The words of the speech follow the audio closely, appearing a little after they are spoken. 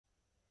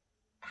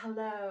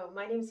Hello,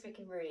 my name is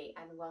Vickie-Marie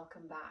and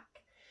welcome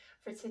back.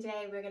 For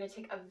today, we're going to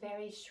take a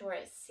very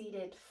short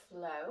seated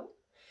flow.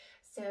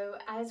 So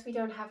as we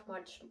don't have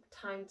much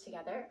time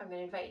together, I'm going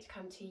to invite you to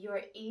come to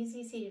your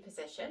easy seated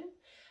position.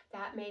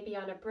 That may be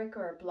on a brick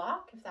or a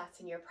block if that's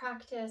in your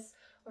practice,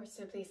 or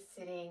simply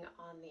sitting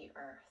on the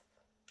earth.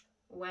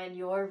 When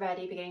you're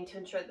ready, beginning to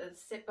ensure that the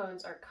sit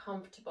bones are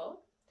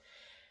comfortable.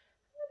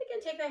 Begin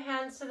to take the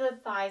hands to the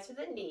thighs or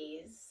the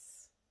knees.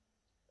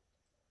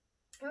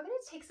 We're going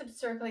to take some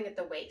circling at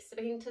the waist. So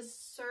beginning to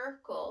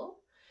circle,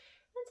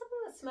 and some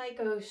of this might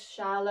go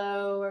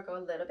shallow or go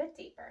a little bit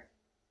deeper.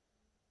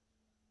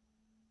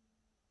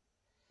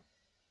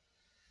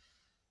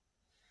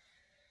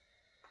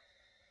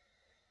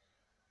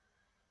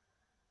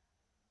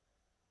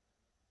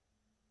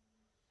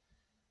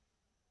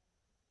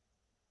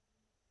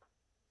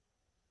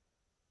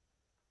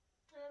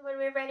 And when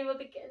we're ready, we'll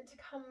begin to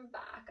come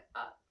back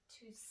up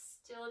to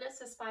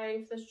stillness,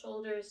 aspiring for the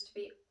shoulders to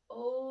be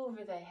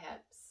over the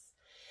hips.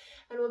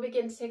 And we'll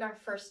begin to take our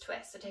first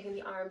twist. So taking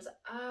the arms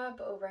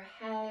up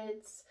overhead, and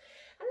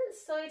then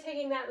slowly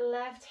taking that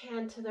left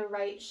hand to the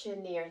right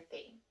shin near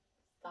the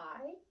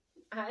thigh.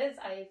 As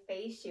I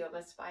face you, I'm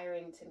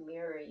aspiring to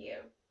mirror you.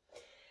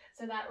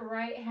 So that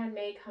right hand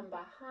may come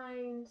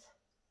behind.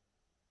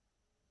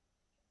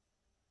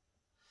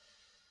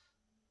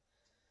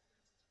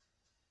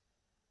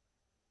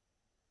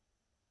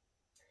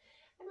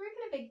 And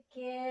we're going to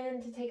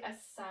begin to take a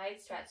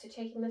side stretch. So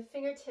taking the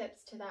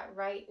fingertips to that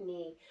right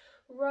knee.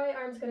 Right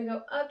arm's going to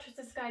go up towards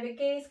the sky. The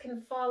gaze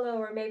can follow,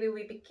 or maybe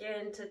we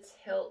begin to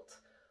tilt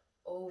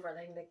over,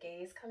 letting the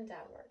gaze come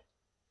downward.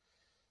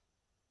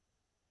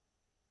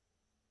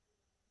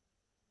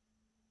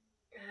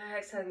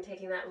 Exhaling,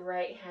 taking that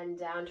right hand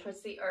down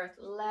towards the earth.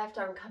 Left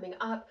arm coming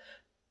up,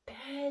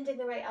 bending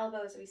the right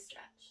elbow as we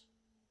stretch.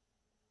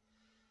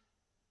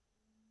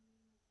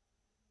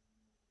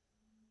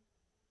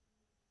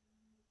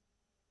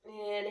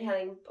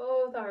 Inhaling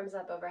both arms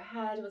up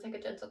overhead. We'll take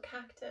a gentle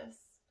cactus.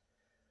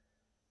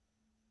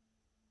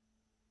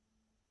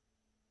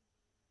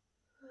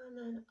 And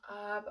then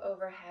up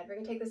overhead. We're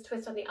going to take this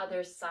twist on the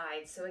other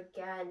side. So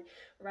again,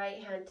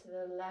 right hand to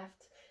the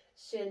left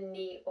shin,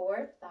 knee,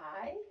 or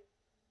thigh.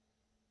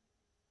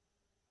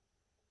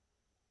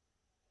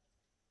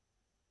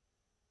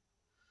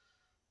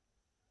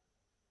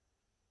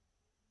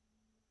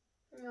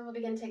 And then we'll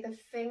begin to take the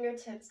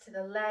fingertips to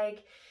the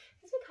leg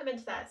as we come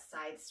into that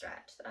side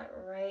stretch. That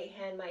right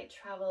hand might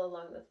travel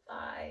along the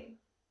thigh.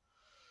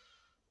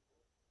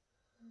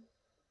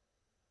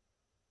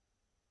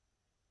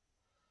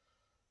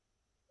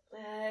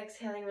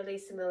 Exhaling,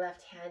 releasing the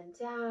left hand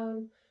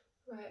down,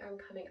 right arm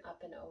coming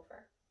up and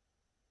over.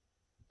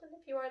 And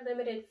if you are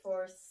limited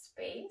for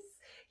space,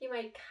 you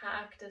might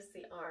cactus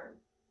the arm.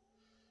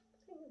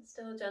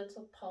 Still a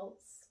gentle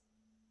pulse.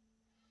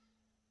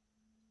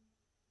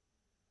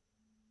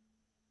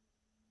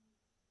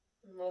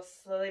 And we'll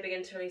slowly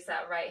begin to release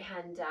that right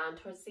hand down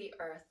towards the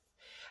earth.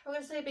 We're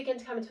going to slowly begin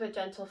to come into a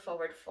gentle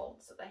forward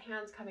fold. So the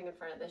hands coming in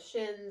front of the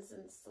shins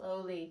and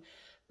slowly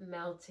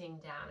melting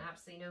down.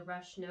 Absolutely no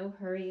rush, no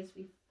hurry as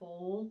we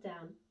fold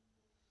down.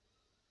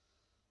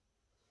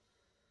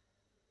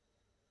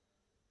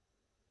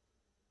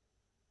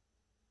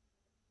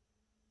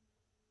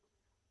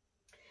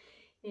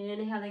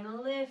 Inhaling,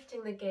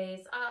 lifting the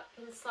gaze up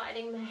and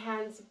sliding the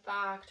hands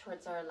back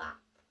towards our lap.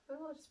 And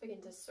we'll just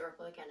begin to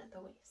circle again at the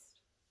waist.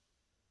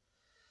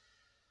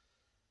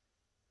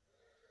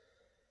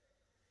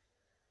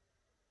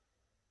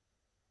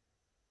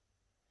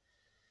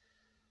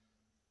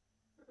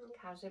 And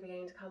casually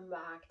beginning to come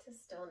back to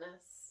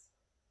stillness.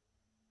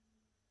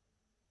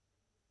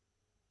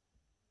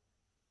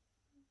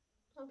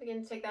 We'll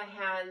begin to take the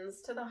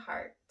hands to the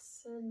heart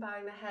and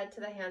bowing the head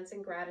to the hands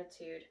in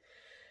gratitude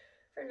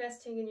for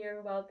investing in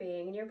your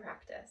well-being and your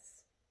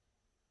practice.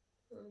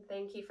 And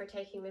thank you for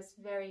taking this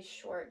very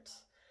short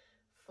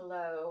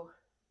flow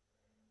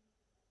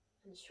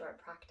and short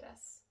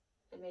practice.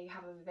 And may you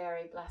have a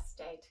very blessed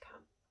day to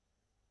come.